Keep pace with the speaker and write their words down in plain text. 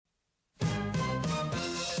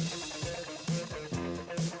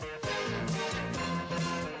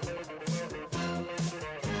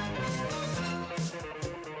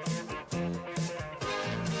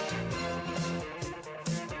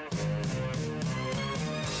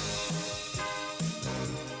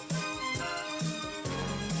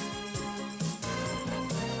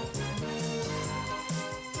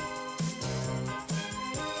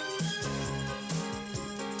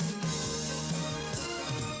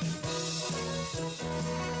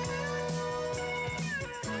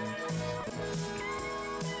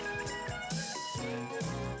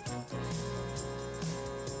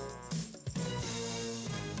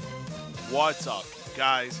What's up,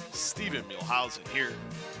 guys? Steven Milhausen here.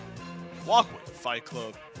 Welcome to Fight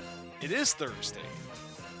Club. It is Thursday,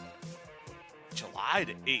 July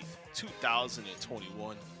the 8th,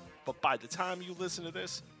 2021. But by the time you listen to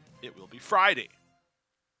this, it will be Friday,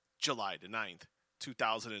 July the 9th,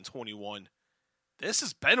 2021. This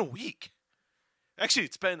has been a week. Actually,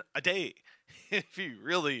 it's been a day. If you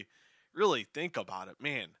really think about it,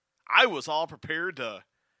 man, I was all prepared to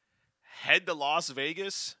head to Las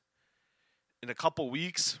Vegas in a couple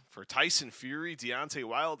weeks for Tyson Fury, Deontay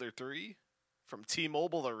Wilder 3 from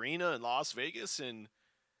T-Mobile Arena in Las Vegas, and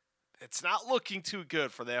it's not looking too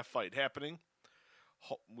good for that fight happening.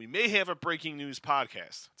 We may have a breaking news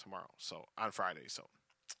podcast tomorrow, so on Friday, so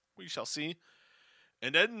we shall see.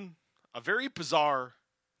 And then a very bizarre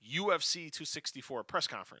UFC 264 press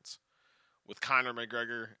conference with Conor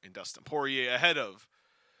McGregor and Dustin Poirier ahead of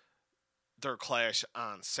their clash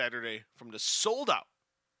on Saturday from the sold-out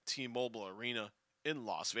T-Mobile Arena in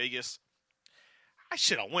Las Vegas. I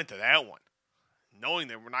should have went to that one, knowing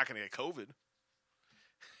that we're not going to get COVID.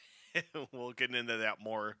 We'll get into that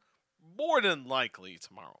more than likely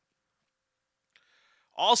tomorrow.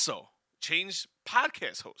 Also, changed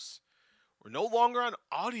podcast hosts. We're no longer on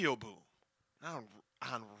Audio Boom, now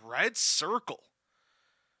on Red Circle.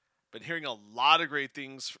 Been hearing a lot of great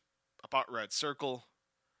things about Red Circle.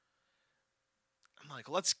 I'm like,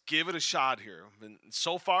 let's give it a shot here. And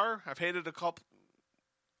so far, I've had it a couple.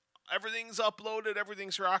 Everything's uploaded.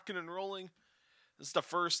 Everything's rocking and rolling. This is the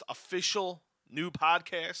first official new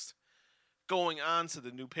podcast going on to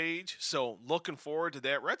the new page. So looking forward to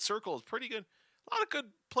that. Red Circle is pretty good. A lot of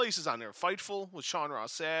good places on there. Fightful with Sean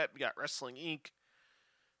Rossett. We got Wrestling Inc.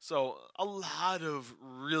 So a lot of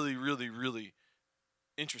really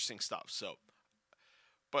interesting stuff. So,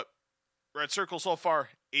 but Red Circle so far,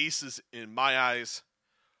 aces in my eyes.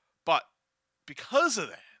 But because of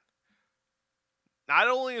that, not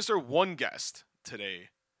only is there one guest today,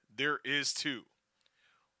 there is two.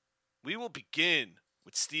 We will begin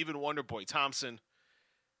with Stephen Wonderboy Thompson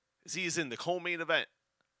as he is in the co-main event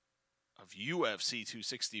of UFC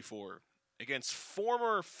 264 against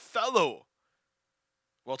former fellow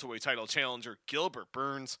welterweight title challenger Gilbert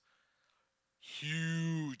Burns.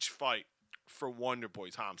 Huge fight for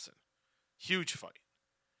Wonderboy Thompson. Huge fight.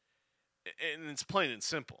 And it's plain and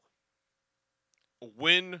simple. A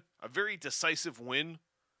win, a very decisive win,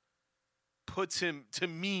 puts him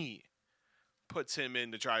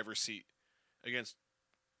in the driver's seat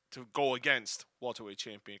to go against welterweight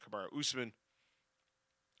champion Kamaru Usman.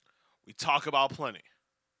 We talk about plenty.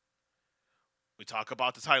 We talk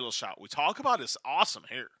about the title shot. We talk about his awesome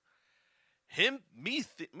hair. Me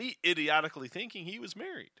idiotically thinking he was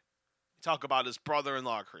married. We talk about his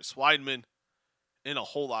brother-in-law, Chris Weidman, and a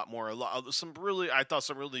whole lot more. Some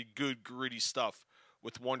really good, gritty stuff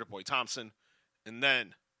with Wonderboy Thompson. And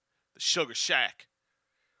then the Sugar Shack,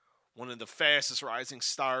 one of the fastest rising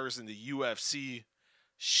stars in the UFC,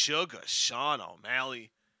 Sugar Sean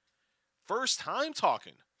O'Malley. First time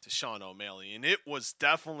talking to Sean O'Malley, and it was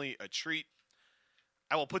definitely a treat.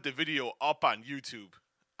 I will put the video up on YouTube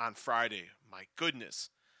on Friday. My goodness.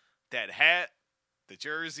 That hat, the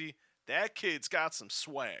jersey, that kid's got some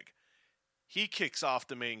swag. He kicks off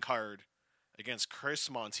the main card against Chris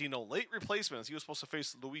Montino. Late replacement as he was supposed to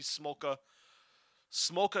face Luis Smolka.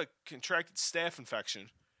 Smolka contracted staph infection.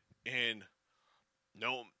 And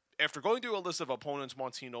no, after going through a list of opponents,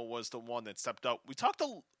 Montino was the one that stepped up. We talked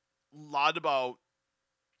a lot about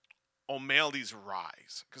O'Malley's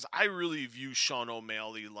rise, because I really view Sean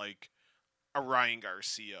O'Malley like a Ryan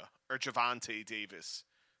Garcia or Javante Davis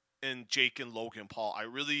and Jake and Logan Paul. I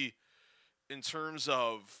really, in terms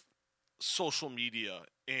of social media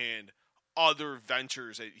and other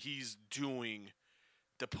ventures that he's doing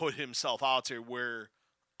to put himself out there where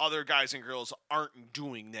other guys and girls aren't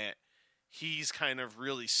doing that, he's kind of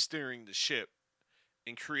really steering the ship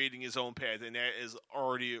and creating his own path, and that has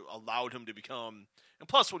already allowed him to become, and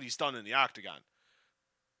plus what he's done in the octagon,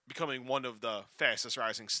 becoming one of the fastest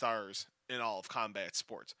rising stars in all of combat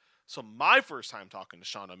sports. So my first time talking to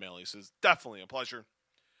Sean O'Malley, so it's definitely a pleasure.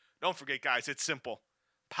 Don't forget, guys, it's simple.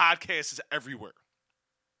 Podcast is everywhere.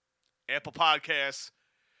 Apple Podcasts,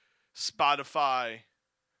 Spotify,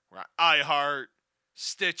 we're on iHeart,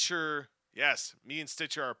 Stitcher. Yes, me and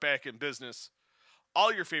Stitcher are back in business.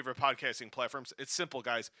 All your favorite podcasting platforms. It's simple,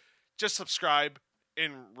 guys. Just subscribe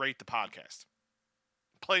and rate the podcast.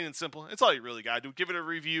 Plain and simple. It's all you really got to do. Give it a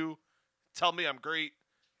review. Tell me I'm great.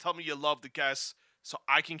 Tell me you love the guests so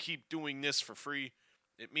I can keep doing this for free.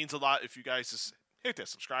 It means a lot if you guys just hit that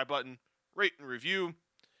subscribe button, rate and review,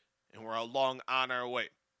 and we're along on our way.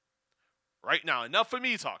 Right now, enough of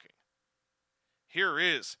me talking. Here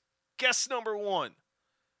is Guest number one,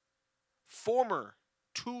 former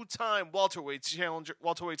two-time welterweight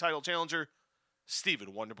title challenger, Stephen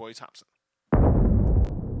Wonderboy Thompson.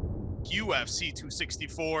 UFC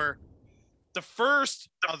 264, the first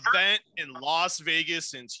event in Las Vegas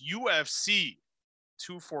since UFC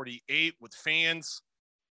 248 with fans.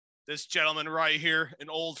 This gentleman right here, an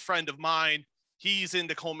old friend of mine, he's in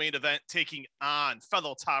the co-main event taking on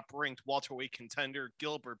fellow top-ranked welterweight contender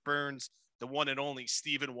Gilbert Burns, the one and only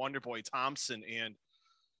Stephen Wonderboy Thompson. And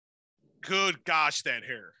good gosh, that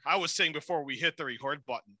hair. I was saying before we hit the record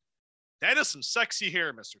button, that is some sexy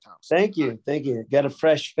hair, Mr. Thompson. Thank you. Thank you. Got a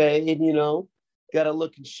fresh fade, you know, got it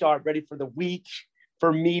looking sharp, ready for the week,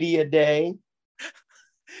 for media day.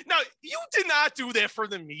 Now, you did not do that for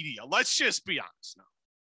the media. Let's just be honest now.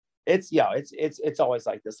 It's always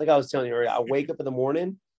like this. Like I was telling you earlier, I wake up in the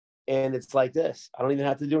morning and it's like this. I don't even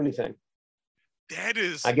have to do anything. That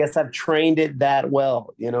is. I guess I've trained it that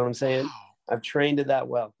well. You know what I'm saying? Wow. I've trained it that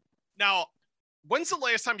well. Now, when's the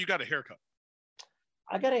last time you got a haircut?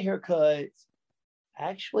 I got a haircut.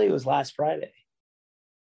 Actually, it was last Friday.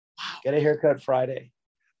 Wow. Got a haircut Friday.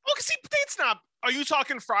 Okay, see, but that's not. Are you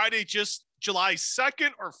talking Friday just July 2nd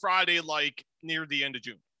or Friday like near the end of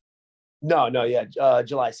June? No, yeah,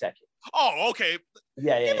 July 2nd. Oh, okay.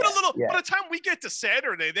 Yeah. Give it a little. Yeah. By the time we get to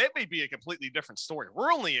Saturday, that may be a completely different story.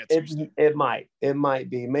 We're only at Tuesday. It might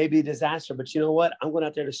be maybe a disaster, but you know what? I'm going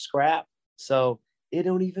out there to scrap, so it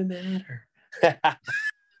don't even matter. Now,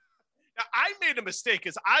 I made a mistake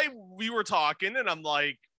because we were talking and I'm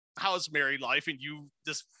like, how's married life? And you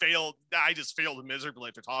just failed. I just failed miserably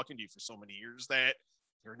after talking to you for so many years that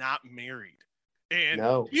you're not married. And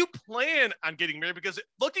you plan on getting married because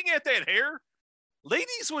looking at that hair,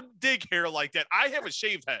 ladies would dig hair like that. I have a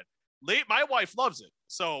shaved head. My wife loves it.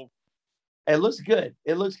 So it looks good.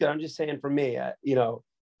 I'm just saying for me, you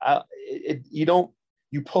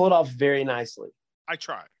pull it off very nicely. I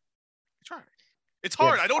try. It's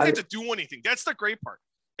hard. Yes, I don't have to do anything. That's the great part.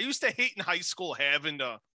 I used to hate in high school having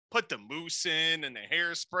to put the mousse in and the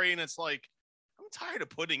hairspray, and it's like, I'm tired of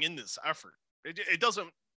putting in this effort. It doesn't.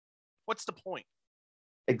 What's the point?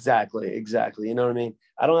 Exactly. You know what I mean?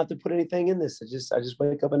 I don't have to put anything in this. I just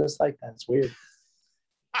wake up and it's like that. It's weird.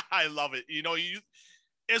 I love it. You know,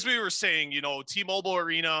 as we were saying, you know, T-Mobile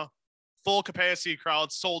Arena, full capacity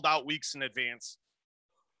crowd, sold out weeks in advance.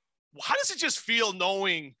 How does it just feel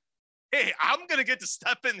knowing, hey, I'm going to get to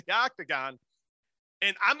step in the octagon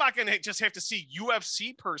and I'm not going to just have to see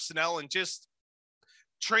UFC personnel and just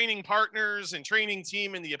training partners and training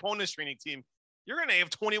team and the opponent's training team. You're going to have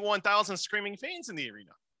 21,000 screaming fans in the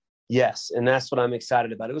arena. Yes, and that's what I'm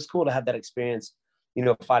excited about. It was cool to have that experience, you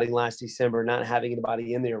know, fighting last December, not having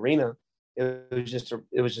anybody in the arena. It was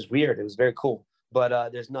just weird. It was very cool.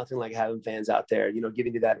 But there's nothing like having fans out there, you know,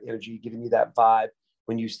 giving you that energy, giving you that vibe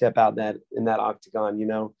when you step out in that octagon, you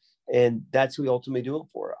know. And that's who we ultimately do it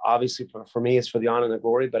for. Obviously, for me, it's for the honor and the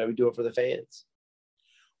glory, but we do it for the fans.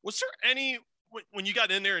 Was there any, when you got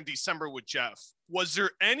in there in December with Jeff, was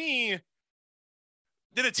there any,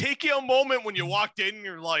 did it take you a moment when you walked in and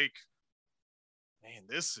you're like, man,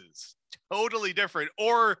 this is totally different?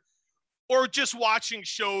 Or just watching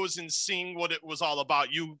shows and seeing what it was all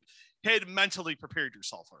about, you had mentally prepared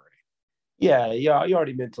yourself already? Yeah, you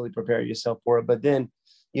already mentally prepare yourself for it. But then,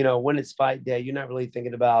 you know, when it's fight day, you're not really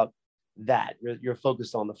thinking about that. You're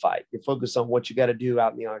focused on the fight. You're focused on what you got to do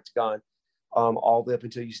out in the octagon all the way up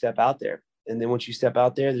until you step out there. And then once you step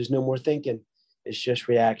out there, there's no more thinking. It's just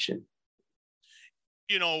reaction.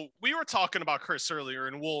 You know, we were talking about Chris earlier,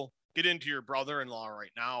 and we'll get into your brother-in-law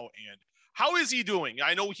right now. And how is he doing?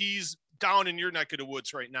 I know he's down in your neck of the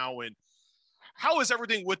woods right now. And how is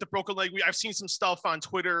everything with the broken leg? I've seen some stuff on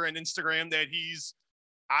Twitter and Instagram that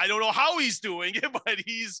I don't know how he's doing it, but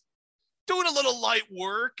he's doing a little light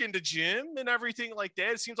work in the gym and everything like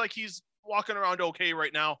that. It seems like he's walking around okay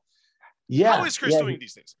right now. Yeah. How is Chris doing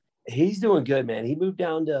these days? He's doing good, man. He moved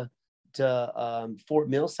down to Fort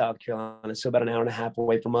Mill, South Carolina, so about an hour and a half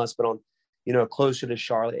away from us, but on, you know, closer to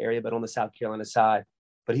Charlotte area, but on the South Carolina side.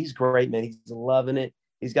 But he's great, man. He's loving it.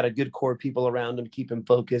 He's got a good core of people around him to keep him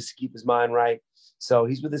focused, keep his mind right. So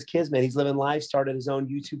he's with his kids, man. He's living life, started his own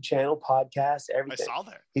YouTube channel, podcast, everything. I saw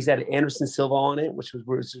that. He's had Anderson Silva on it, which was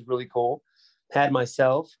really cool. Had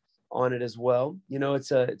myself on it as well. You know,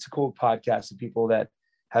 it's a cool podcast of people that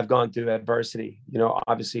have gone through adversity. You know,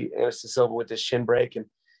 obviously Anderson Silva with his shin break and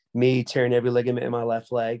me tearing every ligament in my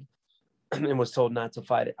left leg and was told not to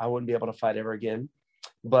fight it. I wouldn't be able to fight ever again.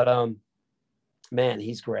 But man,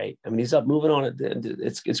 he's great. I mean, he's up moving on it.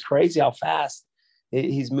 It's crazy how fast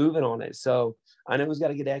he's moving on it. So I know he's got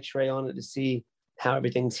to get x-ray on it to see how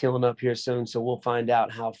everything's healing up here soon. So we'll find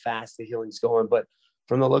out how fast the healing's going. But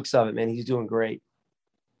From the looks of it, man, he's doing great.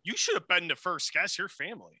 You should have been the first guest. Your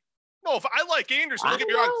family. No, if I like Anderson, don't I get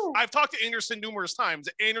me wrong. know. I've talked to Anderson numerous times.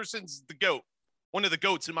 Anderson's the GOAT, one of the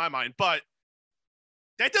GOATs in my mind, but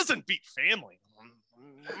that doesn't beat family.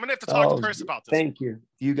 I'm going to have to talk to Chris about this. Thank you.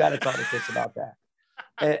 You got to talk to Chris about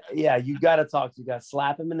that. Yeah, you got to talk. You got to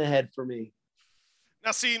slap him in the head for me.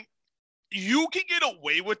 Now, see, you can get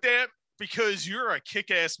away with that because you're a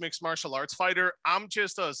kick-ass mixed martial arts fighter. I'm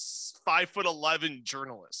just a 5'11"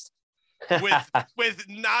 journalist with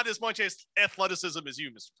not as much as athleticism as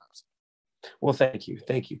you, Mr. Thompson. Well, thank you.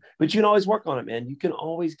 But you can always work on it, man. You can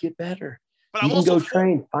always get better. But you I'm can also go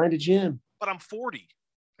train, find a gym. But I'm 40.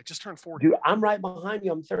 I just turned 40. Dude, I'm right behind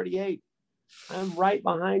you. I'm 38. I'm right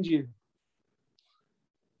behind you.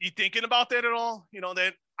 You thinking about that at all? You know,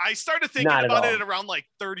 that I started thinking about it at around like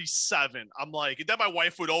 37. I'm like, and then my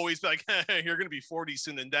wife would always be like, hey, you're going to be 40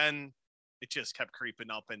 soon. And then it just kept creeping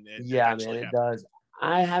up. And it man, it does.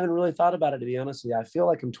 I haven't really thought about it, to be honest with you. I feel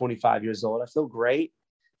like I'm 25 years old. I feel great.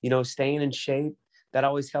 You know, staying in shape, that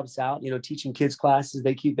always helps out. You know, teaching kids classes,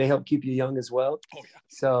 they help keep you young as well. Oh, yeah.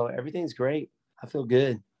 So everything's great. I feel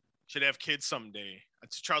good. Should have kids someday.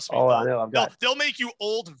 Trust me. Oh, I know. They'll make you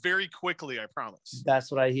old very quickly, I promise. That's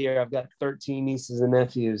what I hear. I've got 13 nieces and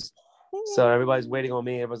nephews. So everybody's waiting on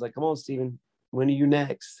me. Everybody's like, come on, Steven, when are you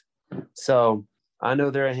next? So I know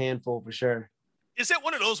they're a handful for sure. Is that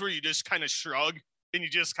one of those where you just kind of shrug and you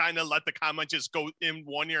just kind of let the comment just go in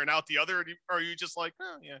one ear and out the other? Or are you just like,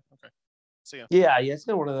 oh, yeah, okay. See ya. Yeah, it's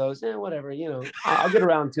not one of those. Whatever, you know, I'll get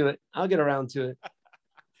around to it.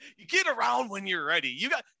 You get around when you're ready. You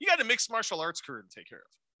got a mixed martial arts career to take care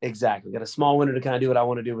of. Exactly. Got a small window to kind of do what I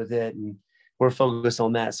want to do with it. And we're focused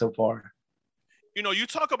on that so far. You know, you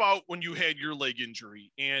talk about when you had your leg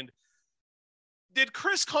injury, and did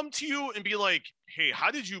Chris come to you and be like, hey, how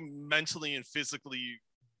did you mentally and physically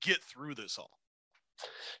get through this all?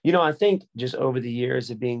 You know, I think just over the years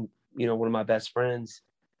of being, you know, one of my best friends,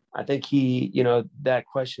 I think he, you know, that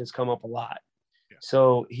question has come up a lot. Yeah.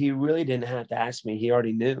 So he really didn't have to ask me. He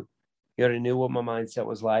already knew. He already knew what my mindset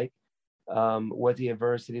was like, what the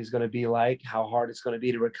adversity is going to be like, how hard it's going to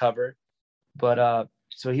be to recover. But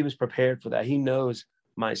so he was prepared for that. He knows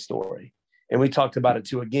my story. And we talked about it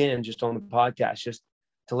too, again, just on the podcast, just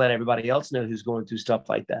to let everybody else know who's going through stuff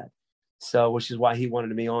like that. So, which is why he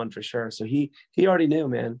wanted me on for sure. So he already knew,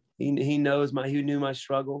 man. He knew my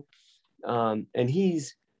struggle. And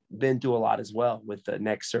he's been through a lot as well with the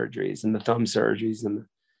neck surgeries and the thumb surgeries and the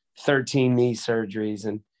 13 knee surgeries.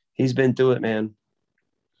 And he's been through it, man.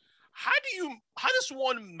 How does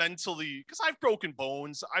one mentally, because I've broken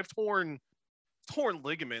bones, I've torn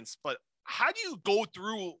ligaments, but how do you go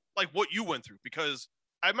through like what you went through? Because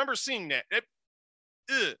I remember seeing that.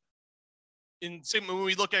 When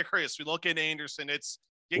we look at Chris, we look at Anderson,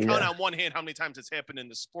 you count on one hand how many times it's happened in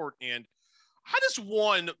the sport. And how does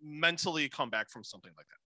one mentally come back from something like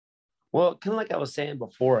that? Well, kind of like I was saying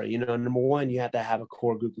before, you know, number one, you have to have a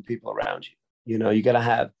core group of people around you. You know, you got to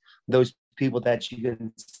have those people that you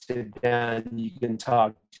can sit down, you can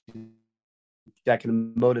talk to, that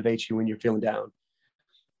can motivate you when you're feeling down.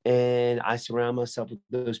 And I surround myself with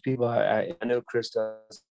those people. I know Chris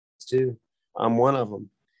does too. I'm one of them.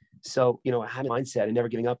 So, you know, having a mindset and never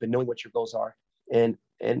giving up and knowing what your goals are. And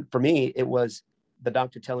for me, it was the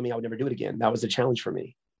doctor telling me I would never do it again. That was the challenge for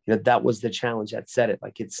me. You know, that was the challenge that said it.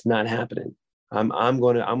 Like, it's not happening. I'm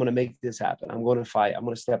going to make this happen. I'm going to fight. I'm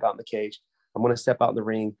going to step out in the cage. I'm going to step out in the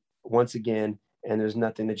ring once again. And there's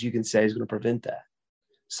nothing that you can say is going to prevent that.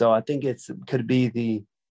 So I think could be the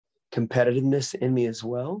competitiveness in me as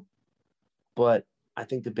well. But I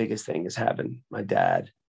think the biggest thing is having my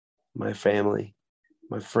dad, my family,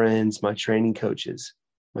 my friends, my training coaches,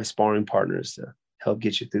 my sparring partners to help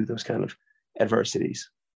get you through those kind of adversities.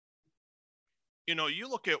 You know, you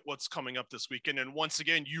look at what's coming up this weekend, and once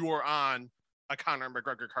again, you are on a Conor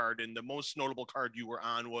McGregor card, and the most notable card you were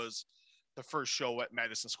on was the first show at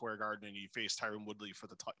Madison Square Garden, and you faced Tyron Woodley for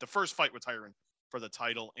the first fight with Tyron for the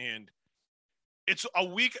title. And it's a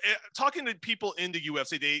week, talking to people in the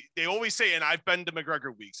UFC, they always say, and I've been to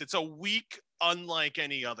McGregor weeks, it's a week unlike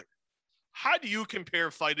any other. How do you compare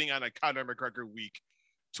fighting on a Conor McGregor week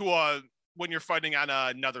to when you're fighting on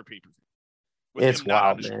another pay-per-view? It's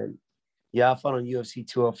wild, man. Yeah, I fought on UFC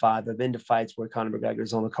 205. I've been to fights where Conor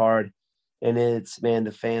McGregor's on the card, and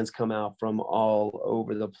the fans come out from all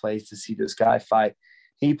over the place to see this guy fight.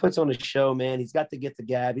 He puts on a show, man. He's got to get the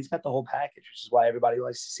gab. He's got the whole package, which is why everybody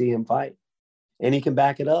likes to see him fight. And he can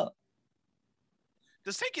back it up.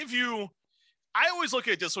 Does that give you – I always look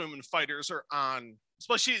at it this way when fighters are on,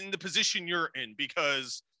 especially in the position you're in,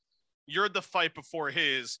 because you're the fight before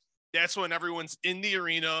his. That's when everyone's in the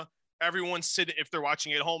arena. everyone's sitting, if they're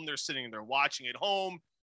watching at home, they're sitting and they're watching at home,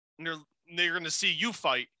 and they're going to see you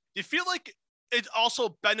fight. Do you feel like it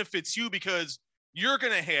also benefits you because you're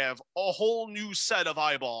going to have a whole new set of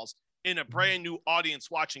eyeballs and a brand new audience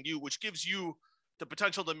watching you, which gives you the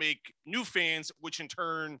potential to make new fans, which in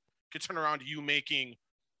turn could turn around to you making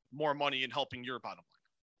more money and helping your bottom line?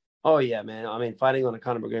 Oh yeah, man. I mean, fighting on a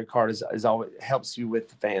Conor McGregor card is always helps you with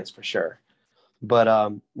the fans for sure.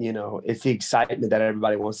 But you know, it's the excitement that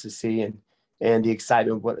everybody wants to see, and the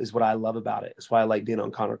excitement is what I love about it. That's why I like being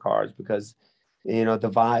on Conor cards, because you know the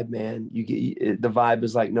vibe, man. The vibe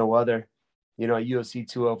is like no other. You know, at UFC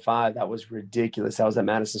 205, that was ridiculous. That was at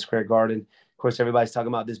Madison Square Garden. Of course, everybody's talking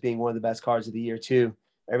about this being one of the best cards of the year too.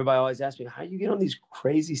 Everybody always asks me, how do you get on these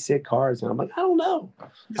crazy sick cards? And I'm like, I don't know.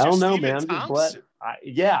 I don't know, man. I'm just blessed.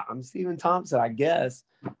 Yeah, I'm Stephen Thompson, I guess.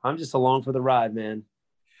 I'm just along for the ride, man.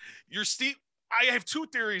 You're Steve. I have two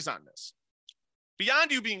theories on this.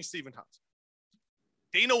 Beyond you being Stephen Thompson,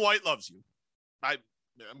 Dana White loves you.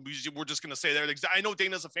 We're just going to say that. I know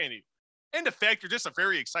Dana's a fan of you. And the fact you're just a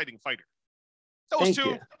very exciting fighter. Those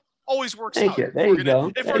two always works out. There you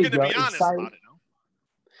go. If we're going to be honest about it. No?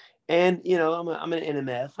 And, you know, I'm an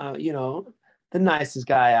NMF. You know, the nicest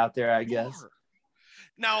guy out there, I guess.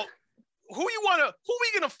 Now, who are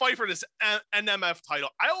we going to fight for this NMF title?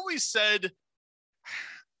 I always said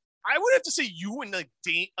I would have to say you and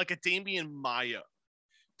like a Damian Maia.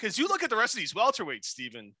 Because you look at the rest of these welterweights,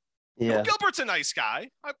 Steven. Yeah. Gilbert's a nice guy.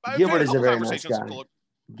 Gilbert is a very nice guy.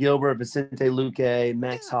 Gilbert, Vicente Luque,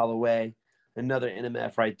 Max Holloway, another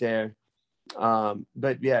NMF right there.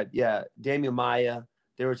 But yeah, Damian Maia.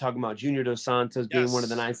 They were talking about Junior Dos Santos being one of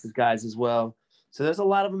the nicest guys as well. So there's a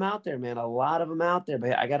lot of them out there, man. A lot of them out there.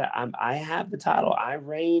 But I have the title. I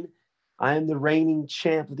am the reigning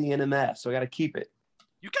champ of the NMF. So I got to keep it.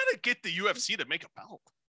 You got to get the UFC to make a belt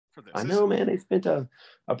for this. I know, man. They spent a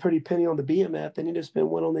pretty penny on the BMF. They need to spend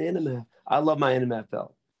one on the NMF. I love my NMF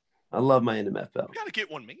belt. You got to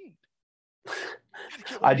get one made.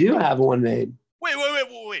 I do have one made. Wait.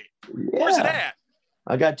 Yeah. Where's it at?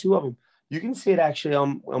 I got two of them. You can see it actually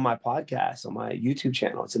on my podcast, on my YouTube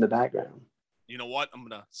channel. It's in the background. You know what?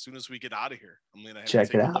 As soon as we get out of here, I'm going to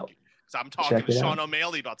check it out. Because I'm talking to Sean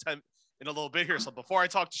O'Malley about 10 in a little bit here. So before I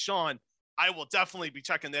talk to Sean, I will definitely be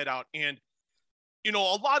checking that out. And, you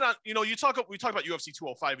know, we talk about UFC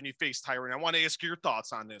 205 and you face Tyron. I want to ask your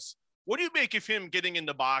thoughts on this. What do you make of him getting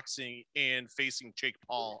into boxing and facing Jake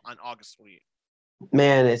Paul on August 28th?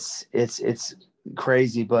 Man, it's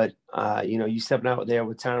crazy, but you know, you stepping out there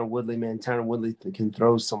with Tyron Woodley, man. Tyron Woodley can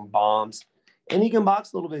throw some bombs, and he can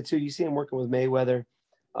box a little bit too. You see him working with Mayweather.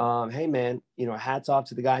 Hey, man, you know, hats off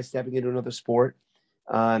to the guy stepping into another sport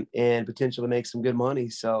and potentially make some good money.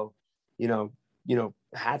 So, you know,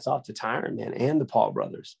 hats off to Tyron, man, and the Paul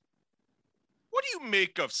brothers. What do you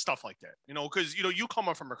make of stuff like that? You know, because you come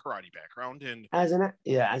up from a karate background, and as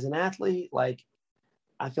an athlete, like,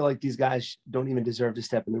 I feel like these guys don't even deserve to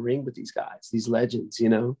step in the ring with these guys, these legends, you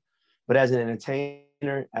know. But as an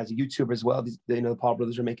entertainer, as a YouTuber as well, the Paul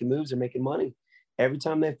brothers are making moves, they're making money. Every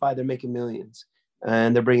time they fight, they're making millions,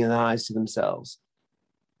 and they're bringing the eyes to themselves.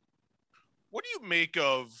 What do you make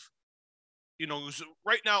of, you know,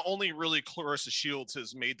 right now only really Clarissa Shields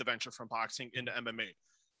has made the venture from boxing into MMA.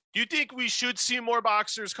 Do you think we should see more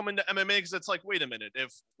boxers come into MMA? Because it's like, wait a minute,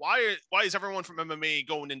 why is everyone from MMA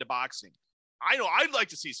going into boxing? I know I'd like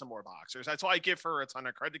to see some more boxers. That's why I give her a ton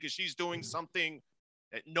of credit, because she's doing something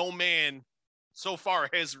that no man so far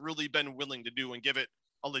has really been willing to do and give it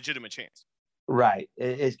a legitimate chance. Right.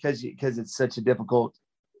 It's because it's such a difficult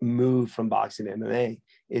move from boxing to MMA.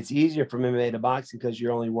 It's easier from MMA to boxing because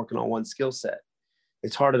you're only working on one skill set.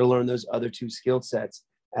 It's harder to learn those other two skill sets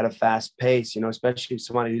at a fast pace, you know, especially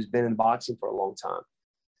somebody who's been in boxing for a long time.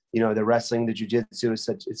 You know, the wrestling, the jiu-jitsu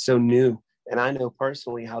it's so new. And I know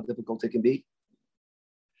personally how difficult it can be.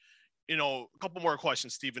 You know, a couple more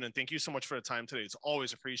questions, Stephen, and thank you so much for the time today. It's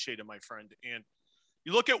always appreciated, my friend. And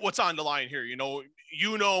you look at what's on the line here. You know,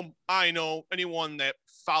 I know, anyone that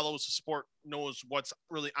follows the sport knows what's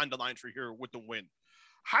really on the line for here with the win.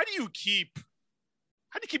 How do you keep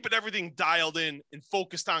it everything dialed in and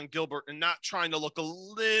focused on Gilbert and not trying to look a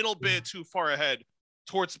little bit too far ahead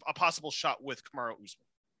towards a possible shot with Kamaru Usman?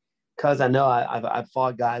 Because I know I've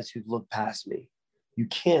fought guys who've looked past me. You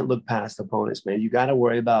can't look past opponents, man. You got to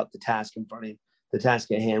worry about the task in front of you, the task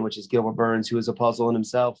at hand, which is Gilbert Burns, who is a puzzle in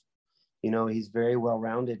himself. You know, he's very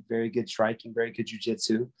well-rounded, very good striking, very good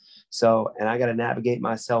jiu-jitsu. So, and I got to navigate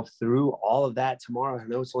myself through all of that tomorrow. I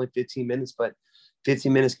know it's only 15 minutes, but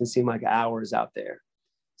 15 minutes can seem like hours out there.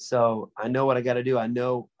 So I know what I got to do. I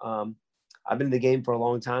know I've been in the game for a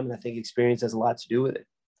long time, and I think experience has a lot to do with it.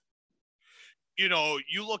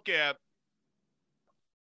 you look at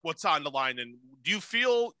what's on the line, and do you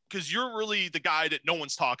feel, because you're really the guy that no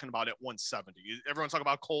one's talking about at 170. Everyone's talking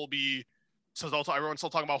about Colby, so everyone's still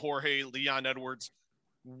talking about Jorge, Leon Edwards.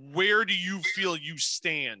 Where do you feel you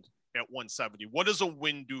stand at 170? What does a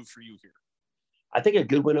win do for you here? I think a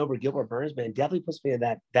good win over Gilbert Burns, man, definitely puts me in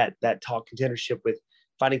that top contendership with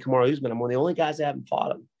fighting Kamaru Usman. I'm one of the only guys that haven't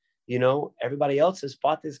fought him. Everybody else has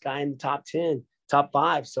fought this guy in the top 10, top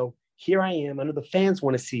 5. So here I am. I know the fans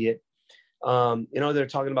want to see it. They're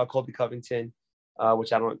talking about Colby Covington,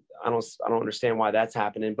 which I don't understand why that's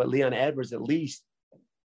happening. But Leon Edwards, at least,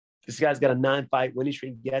 this guy's got a 9-fight winning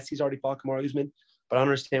streak. Yes, he's already fought Kamaru Usman, but I don't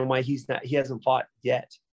understand why he hasn't fought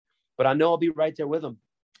yet. But I know I'll be right there with him.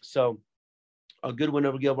 So a good win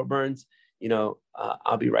over Gilbert Burns,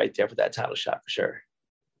 I'll be right there for that title shot for sure.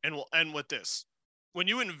 And we'll end with this. When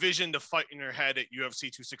you envision the fight in your head at UFC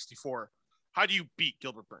 264, how do you beat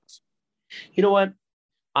Gilbert Burns? You know what?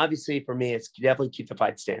 Obviously, for me, it's definitely keep the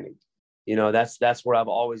fight standing. That's where I've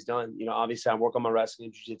always done. Obviously, I work on my wrestling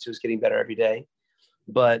and jiu-jitsu is getting better every day.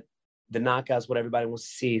 But the knockout is what everybody wants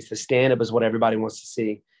to see. It's the stand-up is what everybody wants to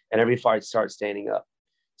see. And every fight starts standing up.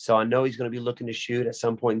 So I know he's going to be looking to shoot at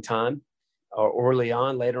some point in time, or early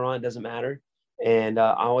on, later on, it doesn't matter. And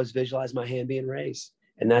I always visualize my hand being raised.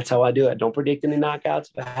 And that's how I do it. Don't predict any knockouts.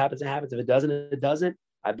 If it happens, it happens. If it doesn't, it doesn't.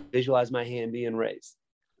 I visualize my hand being raised.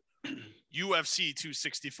 UFC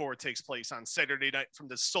 264 takes place on Saturday night from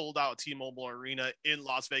the sold-out T-Mobile Arena in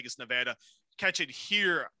Las Vegas, Nevada. Catch it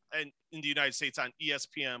here in the United States on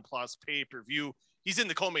ESPN Plus pay-per-view. He's in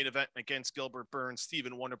the co-main event against Gilbert Burns,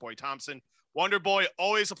 Stephen Wonderboy Thompson. Wonderboy,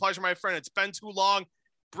 always a pleasure, my friend. It's been too long.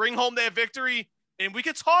 Bring home that victory, and we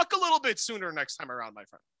can talk a little bit sooner next time around, my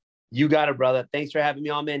friend. You got it, brother. Thanks for having me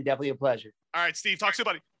on, man. Definitely a pleasure. All right, Steve. Talk to you,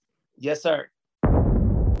 buddy. Yes, sir.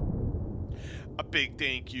 A big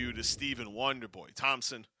thank you to Stephen Wonderboy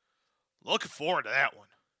Thompson. Looking forward to that one.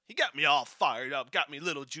 He got me all fired up, got me a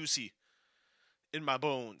little juicy in my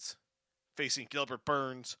bones. Facing Gilbert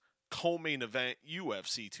Burns, co-main event,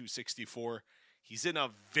 UFC 264. He's in a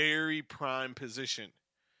very prime position,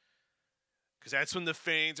 because that's when the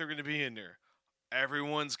fans are going to be in there.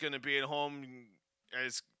 Everyone's going to be at home. They're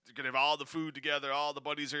going to have all the food together. All the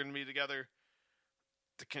buddies are going to be together.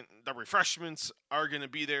 The refreshments are going to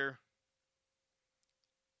be there.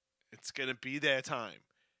 It's going to be that time.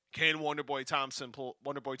 Can Wonderboy Thompson pull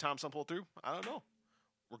through? I don't know.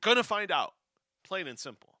 We're going to find out. Plain and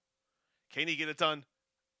simple. Can he get it done?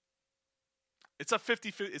 It's a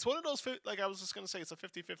 50-50. It's one of those, like I was just going to say, it's a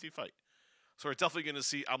 50-50 fight. So we're definitely going to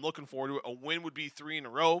see. I'm looking forward to it. A win would be 3 in a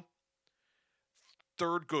row.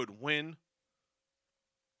 Third good win.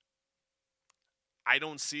 I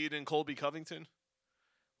don't see it in Colby Covington.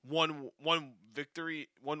 One victory,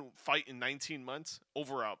 one fight in 19 months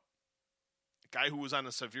over a guy who was on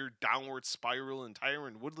a severe downward spiral in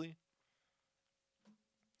Tyron Woodley.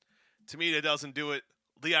 To me, that doesn't do it.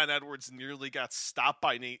 Leon Edwards nearly got stopped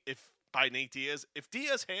by Nate Diaz. If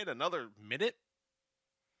Diaz had another minute,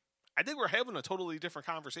 I think we're having a totally different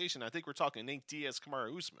conversation. I think we're talking Nate Diaz,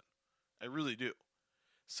 Kamaru Usman. I really do.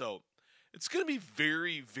 So it's going to be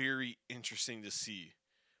very, very interesting to see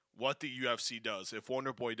what the UFC does. If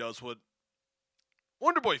Wonderboy does what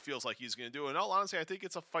Wonderboy feels like he's going to do. In all honesty, I think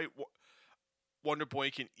it's a fight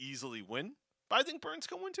Wonderboy can easily win. But I think Burns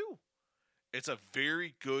can win too. It's a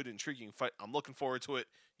very good, intriguing fight. I'm looking forward to it.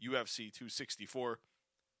 UFC 264.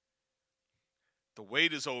 The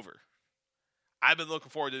wait is over. I've been looking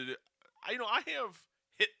forward to it. I have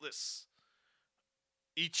hit lists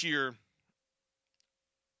each year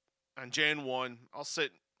on Jan 1. I'll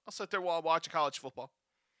sit there while watching college football.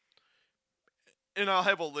 And I'll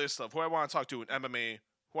have a list of who I want to talk to in MMA,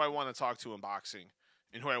 who I want to talk to in boxing,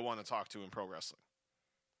 and who I want to talk to in pro wrestling.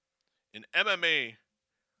 In MMA,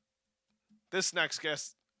 this next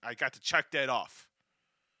guest, I got to check that off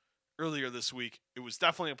earlier this week. It was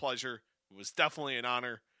definitely a pleasure. It was definitely an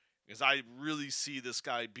honor, because I really see this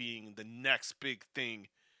guy being the next big thing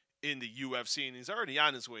in the UFC, and he's already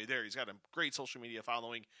on his way there. He's got a great social media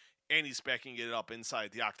following, and he's backing it up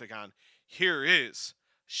inside the octagon. Here is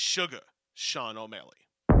Sugar Sean O'Malley.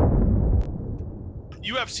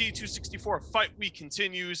 UFC 264 Fight Week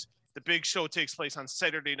continues. The big show takes place on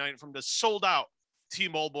Saturday night from the sold-out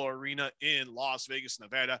T-Mobile Arena in Las Vegas,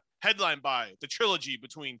 Nevada, headlined by the trilogy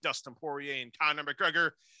between Dustin Poirier and Conor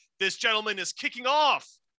McGregor. This gentleman is kicking off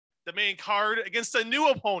the main card against a new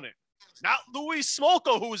opponent, not Louis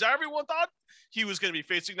Smolka, who everyone thought he was going to be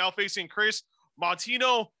facing, now facing Chris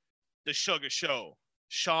Montino, the Sugar Show,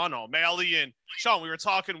 Sean O'Malley. And Sean, we were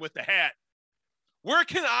talking with the hat. Where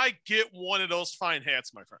can I get one of those fine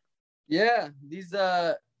hats, my friend? Yeah, these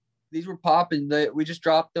these were popping. We just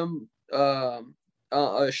dropped them.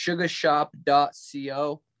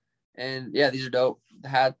 Sugarshop.co. And yeah, these are dope.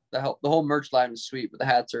 The whole merch line is sweet, but the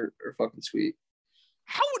hats are fucking sweet.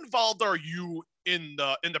 How involved are you in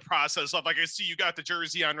the process of, like, I see you got the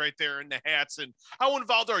jersey on right there and the hats, and how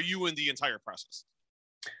involved are you in the entire process?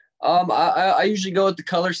 I usually go with the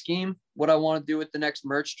color scheme, what I want to do with the next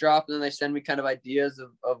merch drop, and then they send me kind of ideas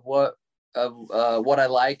of what I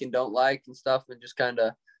like and don't like and stuff, and just kind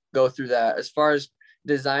of go through that. As far as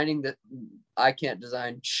designing, that I can't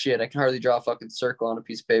design shit. I can hardly draw a fucking circle on a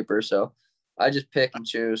piece of paper, so I just pick and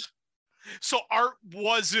choose. So art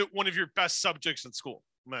was it one of your best subjects in school?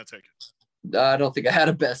 I'm gonna take it. I don't think I had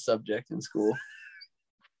a best subject in school.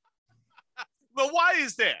 But why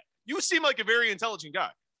is that? You seem like a very intelligent guy.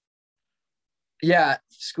 Yeah,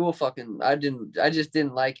 school fucking. I just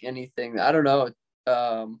didn't like anything. I don't know.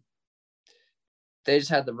 They just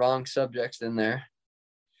had the wrong subjects in there.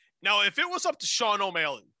 Now, if it was up to Sean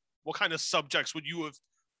O'Malley, what kind of subjects would you have?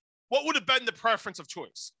 What would have been the preference of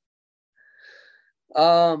choice?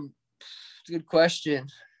 Good question.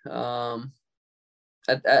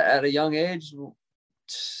 At a young age,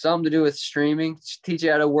 something to do with streaming. Teach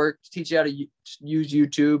you how to work. Teach you how to use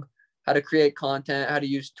YouTube, how to create content, how to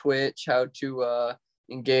use Twitch, how to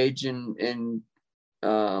engage in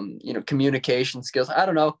communication skills. I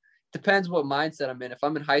don't know. Depends what mindset I'm in. If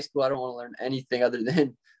I'm in high school, I don't want to learn anything other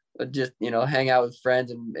than just, hang out with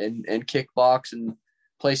friends and kickbox and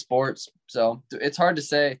play sports. So it's hard to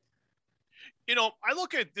say. I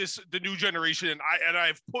look at the new generation, and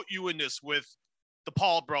I've put you in this with the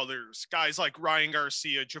Paul brothers, guys like Ryan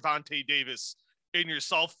Garcia, Gervonta Davis, and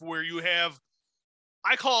yourself, where you have,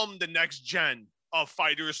 I call them the next gen of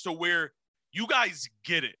fighters, to where you guys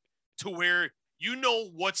get it, to where you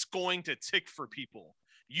know what's going to tick for people.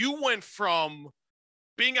 You went from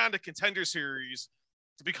being on the Contender Series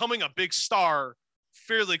to becoming a big star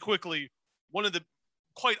fairly quickly,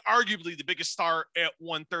 quite arguably the biggest star at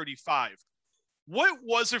 135. What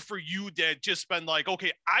was it for you that just been like,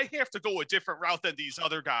 okay, I have to go a different route than these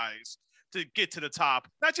other guys to get to the top,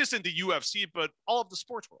 not just in the UFC, but all of the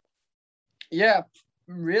sports world? Yeah,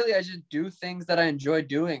 really, I just do things that I enjoy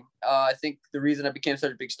doing. I think the reason I became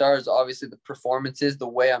such a big star is obviously the performances, the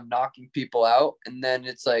way I'm knocking people out. And then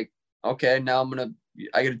it's like, okay, now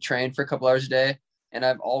I got to train for a couple hours a day. And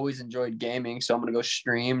I've always enjoyed gaming. So I'm going to go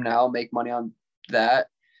stream now, make money on that.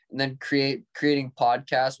 And then creating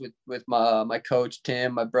podcasts with my coach,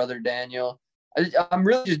 Tim, my brother, Daniel. I'm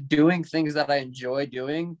really just doing things that I enjoy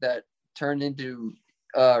doing that turn into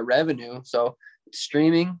revenue. So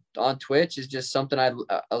streaming on Twitch is just something I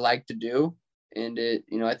like to do. And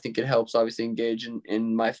I think it helps obviously engage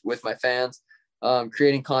with my fans.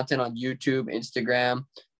 Creating content on YouTube, Instagram,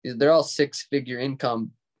 they're all 6-figure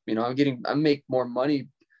income. I make more money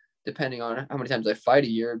depending on how many times I fight a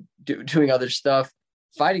year doing other stuff.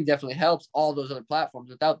 Fighting definitely helps all those other platforms.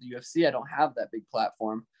 Without the UFC, I don't have that big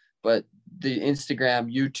platform, but the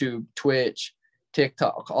Instagram, YouTube, Twitch,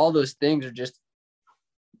 TikTok, all those things are just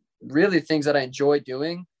really things that I enjoy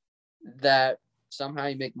doing that somehow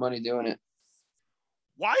you make money doing it.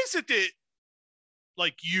 Why is it that,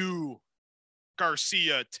 like you,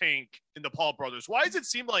 Garcia, Tank, and the Paul brothers, why does it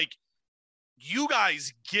seem like you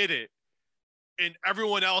guys get it and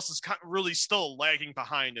everyone else is really still lagging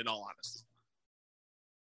behind, in all honesty?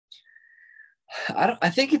 I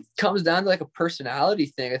think it comes down to like a personality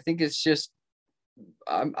thing. I think it's just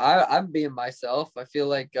I'm being myself. I feel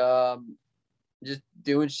like just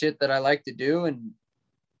doing shit that I like to do, and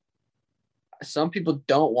some people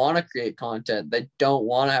don't want to create content. They don't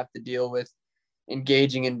want to have to deal with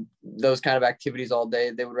engaging in those kind of activities all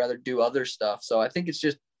day. They would rather do other stuff. So I think it's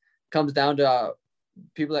just comes down to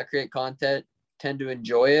people that create content tend to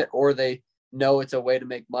enjoy it, or they know it's a way to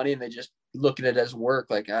make money and they just look at it as work.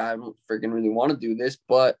 Like, I don't freaking really want to do this,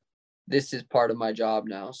 but this is part of my job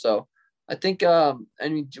now. So I think,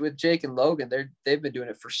 with Jake and Logan, they've been doing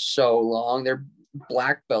it for so long. They're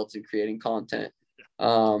black belts in creating content.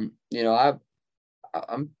 I'm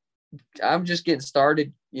just getting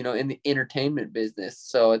started, in the entertainment business.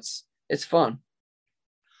 So it's fun.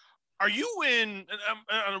 Are you in,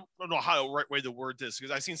 I don't know how the right way to word this,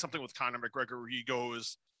 because I've seen something with Conor McGregor where he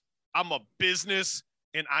goes, I'm a business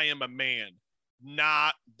and I am a man,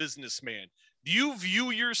 not businessman. Do you view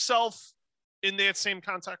yourself in that same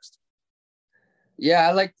context? Yeah,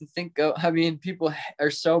 I like to think people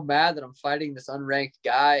are so mad that I'm fighting this unranked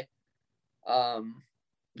guy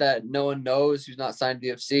that no one knows, who's not signed to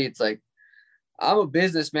the UFC. It's like, I'm a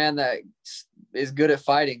businessman that is good at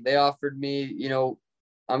fighting. They offered me,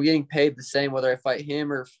 I'm getting paid the same whether I fight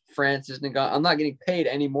him or Francis Ngannou. I'm not getting paid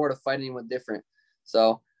anymore to fight anyone different.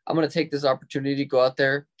 So I'm going to take this opportunity, go out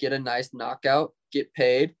there, get a nice knockout, get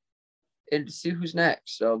paid, and see who's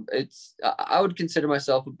next. So I would consider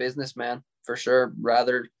myself a businessman for sure.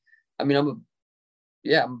 I'm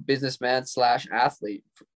a businessman / athlete.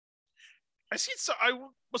 I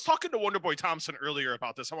was talking to Wonderboy Thompson earlier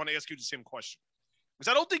about this. I want to ask you the same question.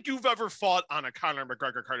 Because I don't think you've ever fought on a Conor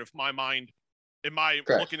McGregor card, if my mind, in my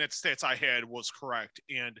Correct. looking at stats I had, was correct.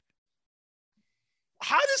 And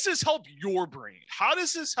how does this help your brain? How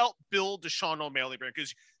does this help build the Sean O'Malley brand?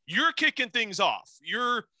 Because you're kicking things off.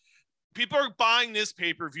 People are buying this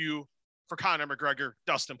pay-per-view for Conor McGregor,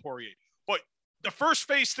 Dustin Poirier. But the first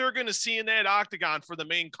face they're going to see in that octagon for the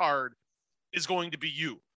main card is going to be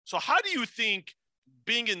you. So how do you think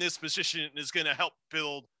being in this position is going to help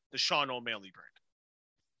build the Sean O'Malley brand?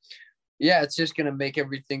 Yeah, it's just going to make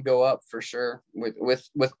everything go up for sure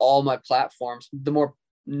with all my platforms. The more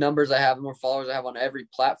numbers I have, the more followers I have on every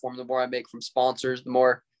platform, the more I make from sponsors, the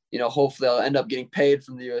more, hopefully I'll end up getting paid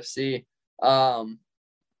from the UFC.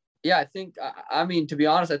 Yeah, I think, to be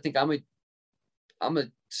honest, I think I'm a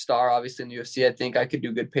star, obviously, in the UFC. I think I could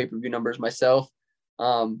do good pay-per-view numbers myself.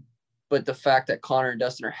 But the fact that Conor and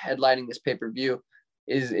Dustin are headlining this pay-per-view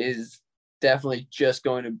is definitely just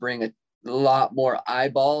going to bring a lot more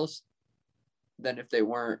eyeballs than if they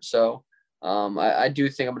weren't. So I do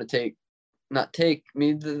think I'm going to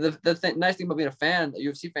nice thing about being a fan, a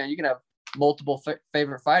UFC fan, you can have multiple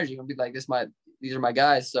favorite fighters. You can be like, these are my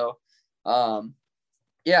guys. So I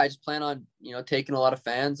just plan on, taking a lot of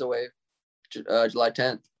fans away July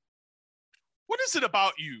 10th. What is it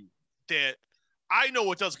about you that I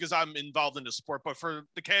know it does because I'm involved in the sport, but for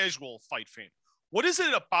the casual fight fan, what is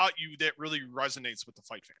it about you that really resonates with the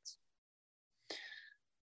fight fans?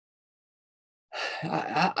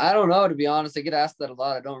 I don't know, to be honest. I get asked that a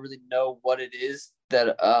lot. I don't really know what it is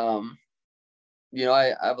that,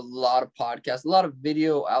 I have a lot of podcasts, a lot of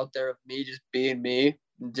video out there of me just being me,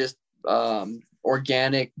 just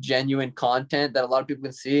organic, genuine content that a lot of people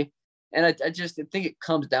can see. And I just think it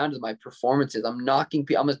comes down to my performances. I'm knocking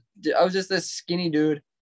people. I was just this skinny dude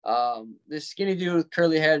with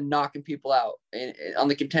curly hair knocking people out. And on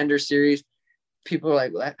the Contender Series, people are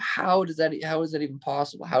like, how is that even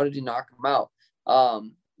possible? How did he knock them out?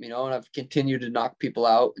 And I've continued to knock people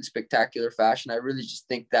out in spectacular fashion. I really just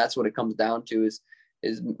think that's what it comes down to is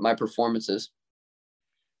my performances.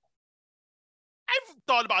 I've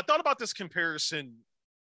thought about this comparison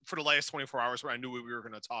for the last 24 hours where I knew we were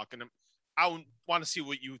going to talk, and I want to see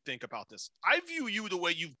what you think about this. I view you the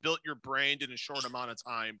way you've built your brand in a short amount of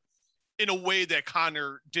time in a way that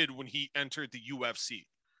Conor did when he entered the UFC.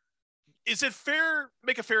 Is it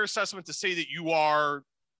make a fair assessment to say that you are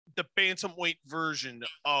the bantamweight version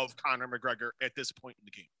of Conor McGregor at this point in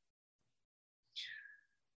the game?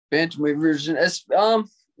 Bantamweight version,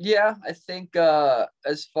 I think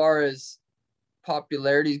as far as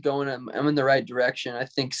popularity is going, I'm in the right direction. I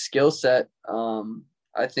think skill set,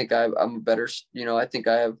 I think I'm a better, I think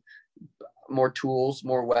I have more tools,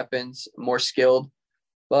 more weapons, more skilled,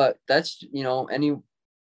 but that's,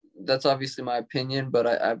 that's obviously my opinion, but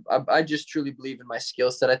I just truly believe in my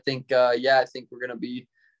skill set. I think, I think we're going to be,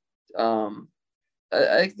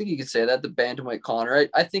 I think you could say that the bantamweight Conor.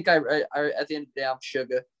 I think I at the end of the day, I'm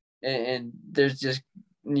Sugar, and there's just,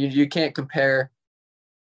 you can't compare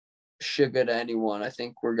Sugar to anyone. I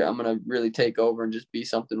think I'm going to really take over and just be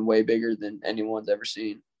something way bigger than anyone's ever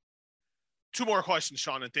seen. Two more questions,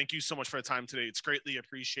 Sean, and thank you so much for the time today. It's greatly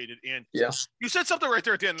appreciated. And you said something right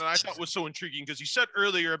there at the end that I thought was so intriguing, because you said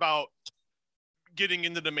earlier about getting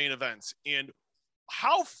into the main events. And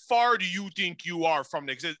how far do you think you are from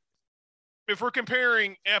it? If we're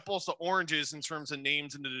comparing apples to oranges in terms of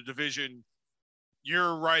names into the division,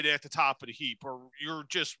 you're right at the top of the heap, or you're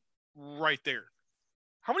just right there.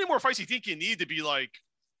 How many more fights do you think you need to be like,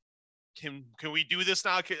 can we do this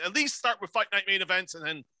now? At least start with Fight Night main events, and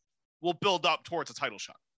then we'll build up towards a title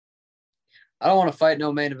shot. I don't want to fight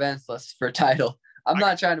no main events unless for a title. I'm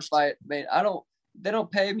not trying to fight. They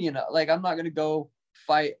don't pay me enough. Like, I'm not going to go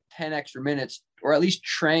fight 10 extra minutes, or at least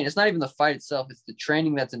train. It's not even the fight itself. It's the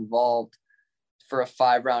training that's involved for a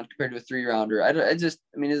 5-round compared to a 3-rounder. Is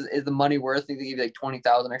the money worth it? They give you like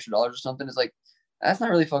 $20,000 extra or something. It's like, that's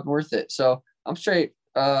not really fucking worth it. So I'm straight.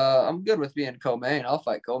 I'm good with being co-main. I'll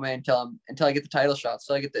fight co-main until I get the title shot.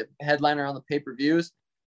 So I get the headliner on the pay-per-views.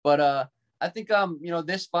 But I think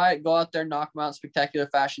this fight, go out there, knock him out in spectacular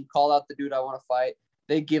fashion, call out the dude I want to fight.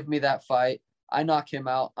 They give me that fight. I knock him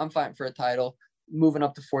out. I'm fighting for a title, moving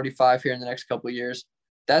up to 45 here in the next couple of years.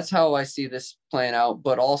 That's how I see this playing out.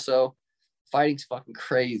 But also, fighting's fucking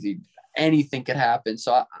crazy. Anything could happen.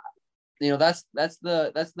 So that's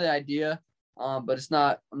the idea. But it's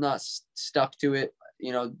not. I'm not stuck to it.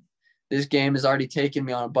 this game has already taken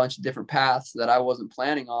me on a bunch of different paths that I wasn't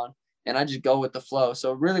planning on, and I just go with the flow.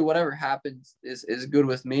 So really, whatever happens is good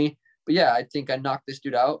with me. But yeah, I think I knocked this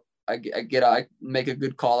dude out. I make a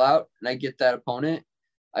good call out, and I get that opponent.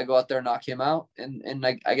 I go out there and knock him out, and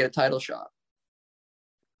I get a title shot.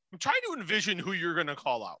 I'm trying to envision who you're going to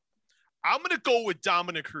call out. I'm going to go with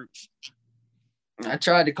Dominic Cruz. I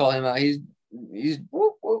tried to call him out. He's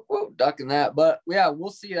whoop, whoop, whoop, ducking that. But yeah, we'll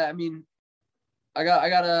see. I mean, I got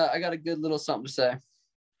a good little something to say.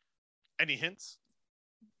 Any hints?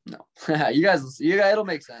 No. You guys, it'll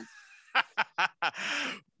make sense.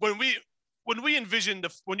 When you envision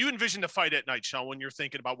the fight at night, Sean, when you're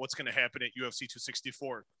thinking about what's going to happen at UFC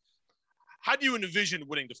 264, how do you envision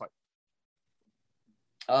winning the fight?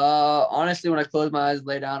 Honestly, when I close my eyes,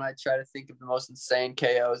 lay down, I try to think of the most insane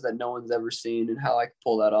KOs that no one's ever seen and how I can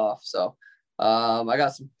pull that off. So, I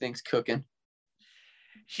got some things cooking.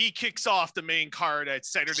 He kicks off the main card at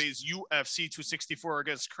Saturday's UFC 264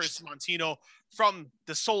 against Chris Montino from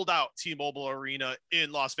the sold-out T-Mobile Arena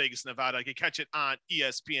in Las Vegas, Nevada. You can catch it on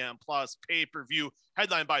ESPN Plus pay-per-view,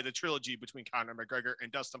 headlined by the trilogy between Conor McGregor and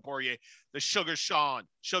Dustin Poirier, the Sugar Shack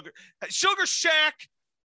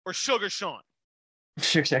or Sugar Sean.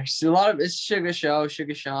 Sugar Shack. A lot of it's Sugar Show,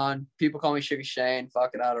 Sugar Sean. People call me Sugar Shane.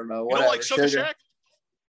 Fuck it, I don't know. Whatever. You don't like Sugar Shack?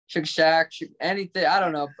 Sugar Shack, anything. I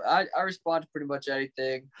don't know. I respond to pretty much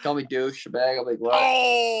anything. Call me douchebag. I'll be like, what?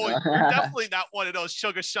 Oh, you're definitely not one of those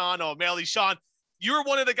Sugar Sean or O'Malley Sean. You're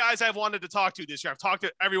one of the guys I've wanted to talk to this year. I've talked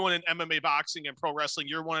to everyone in MMA boxing and pro wrestling.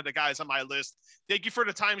 You're one of the guys on my list. Thank you for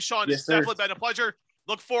the time, Sean. Yes, it's sir. Definitely been a pleasure.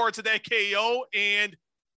 Look forward to that KO, and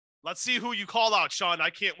let's see who you call out, Sean. I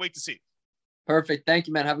can't wait to see. Perfect. Thank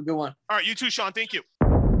you, man. Have a good one. All right, you too, Sean. Thank you. A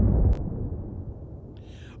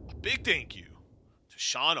big thank you to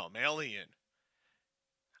Sean O'Malley. And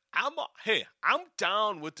I'm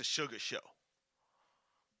down with the Sugar Show.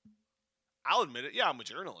 I'll admit it. Yeah, I'm a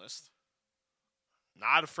journalist.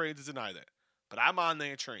 Not afraid to deny that. But I'm on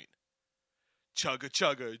that train. Chugga,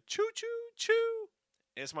 chugga, choo, choo, choo.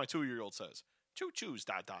 As my 2-year-old says. Choo, choos,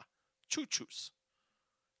 da, da. Choo, choos.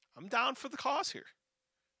 I'm down for the cause here.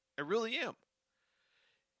 I really am.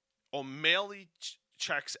 O'Malley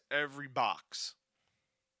checks every box.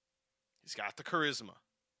 He's got the charisma.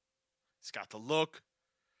 He's got the look.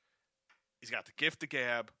 He's got the gift of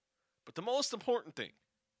gab. But the most important thing,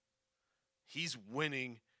 he's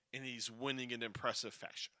winning, and he's winning in impressive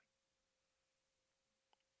fashion.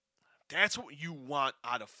 That's what you want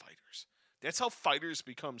out of fighters. That's how fighters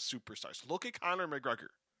become superstars. Look at Conor McGregor.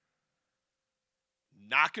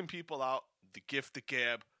 Knocking people out, the gift of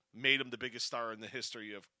gab made him the biggest star in the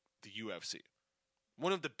history of the UFC.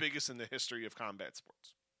 One of the biggest in the history of combat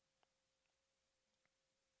sports.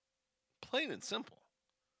 Plain and simple.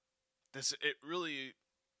 It really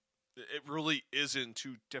isn't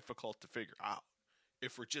too difficult to figure out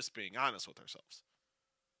if we're just being honest with ourselves.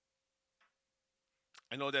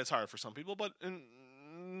 I know that's hard for some people, but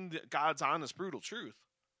in God's honest, brutal truth,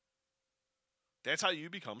 that's how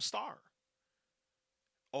you become a star.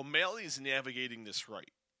 O'Malley's navigating this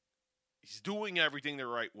right. He's doing everything the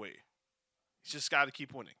right way. He's just got to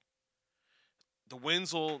keep winning. The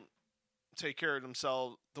wins will take care of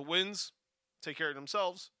themselves. The wins take care of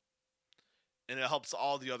themselves, and it helps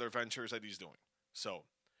all the other ventures that he's doing. So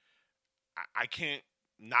I can't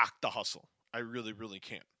knock the hustle. I really, really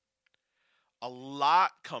can't. A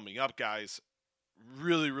lot coming up, guys.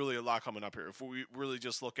 Really, really a lot coming up here. If we really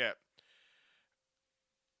just look at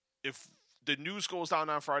if the news goes down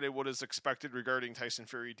on Friday, what is expected regarding Tyson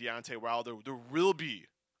Fury, Deontay Wilder, there will be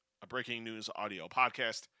a breaking news audio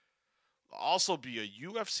podcast. There'll also be a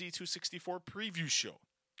UFC 264 preview show.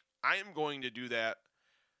 I am going to do that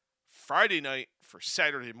Friday night for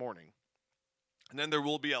Saturday morning. And then there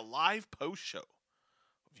will be a live post show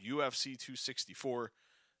of UFC 264.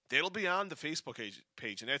 That'll be on the Facebook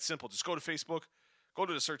page. And that's simple. Just go to Facebook, go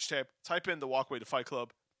to the search tab, type in the Walkway to Fight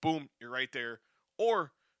Club. Boom, you're right there.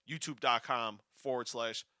 Or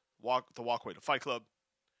youtube.com/the Walkway to Fight Club.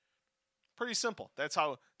 Pretty simple. That's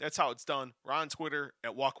how it's done. We're on Twitter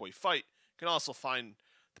at Walkway Fight. You can also find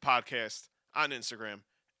the podcast on Instagram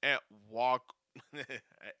at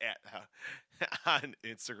on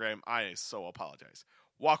Instagram. I so apologize.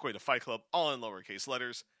 Walkway to Fight Club, all in lowercase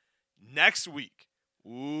letters. Next week,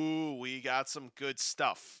 we got some good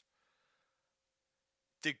stuff.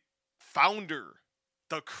 The founder,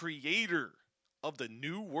 the creator of the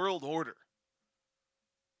New World Order.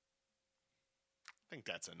 I think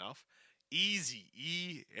that's enough. Easy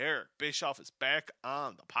E. Eric Bischoff is back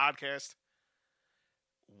on the podcast.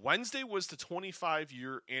 Wednesday was the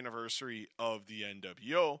 25-year anniversary of the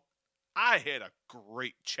NWO. I had a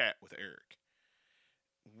great chat with Eric.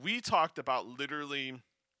 we talked about literally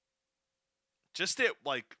just that,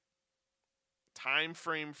 like, time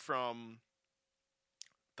frame from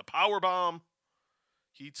the power bomb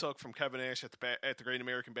he took from Kevin Nash at the Great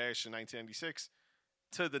American Bash in 1996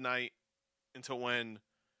 to the night until when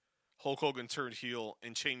Hulk Hogan turned heel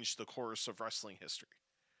and changed the course of wrestling history.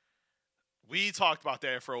 We talked about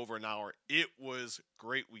that for over an hour. It was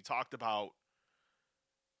great. We talked about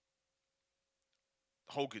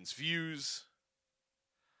Hogan's views.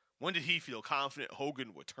 When did he feel confident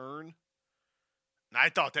Hogan would turn? And I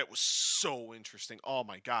thought that was so interesting. Oh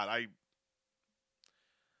my God.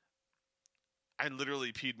 I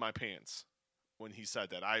literally peed my pants when he said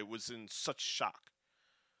that. I was in such shock.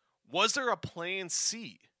 Was there a plan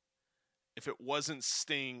C if it wasn't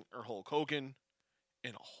Sting or Hulk Hogan?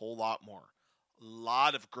 And a whole lot more. A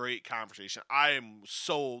lot of great conversation. I am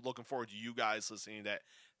so looking forward to you guys listening to that.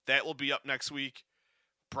 That will be up next week.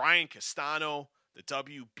 Brian Castano, the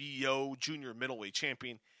WBO junior middleweight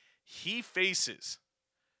champion, he faces,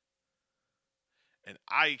 and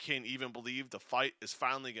I can't even believe the fight is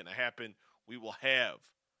finally going to happen. We will have,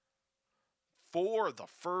 for the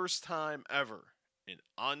first time ever, an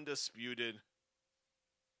undisputed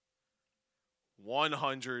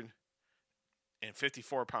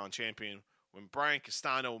 154-pound champion when Brian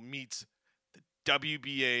Castano meets the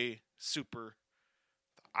WBA Super,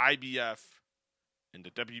 the IBF, and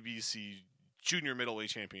the WBC junior middleweight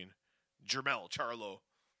champion, Jermell Charlo,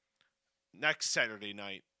 next Saturday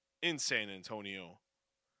night in San Antonio.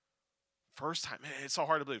 First time, man, it's so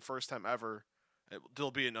hard to believe. First time ever,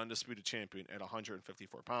 there'll be an undisputed champion at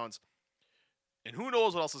 154 pounds. And who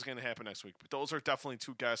knows what else is going to happen next week. But those are definitely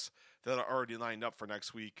two guests that are already lined up for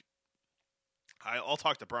next week. I'll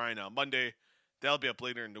talk to Brian on Monday. That'll be up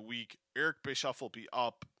later in the week. Eric Bischoff will be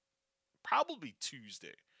up probably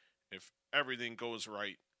Tuesday if everything goes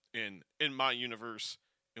right in my universe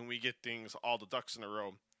and we get things, all the ducks in a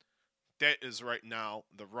row. That is right now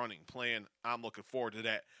the running plan. I'm looking forward to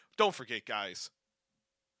that. Don't forget, guys,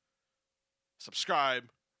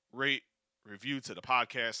 subscribe, rate, review to the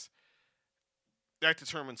podcast. That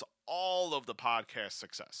determines all of the podcast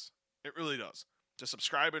success. It really does. Just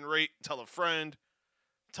subscribe and rate. Tell a friend.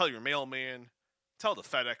 Tell your mailman. Tell the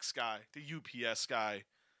FedEx guy, the UPS guy.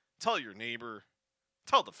 Tell your neighbor.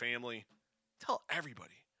 Tell the family. Tell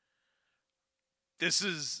everybody. This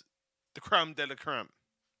is the creme de la creme.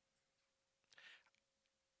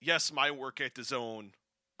 Yes, my work at the Zone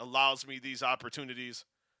allows me these opportunities,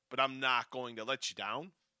 but I'm not going to let you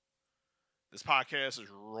down. This podcast is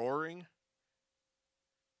roaring,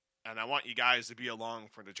 and I want you guys to be along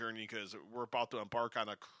for the journey because we're about to embark on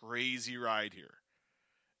a crazy ride here,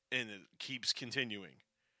 and it keeps continuing.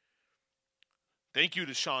 Thank you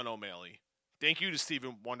to Sean O'Malley. Thank you to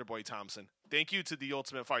Stephen Wonderboy Thompson. Thank you to the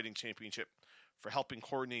Ultimate Fighting Championship for helping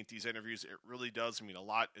coordinate these interviews. It really does mean a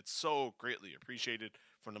lot. It's so greatly appreciated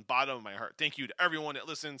from the bottom of my heart. Thank you to everyone that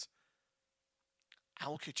listens. I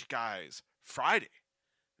will catch you guys Friday.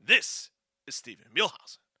 This is Stephen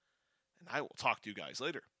Mielhausen, and I will talk to you guys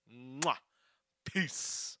later. Mwah.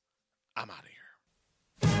 Peace. I'm out of here.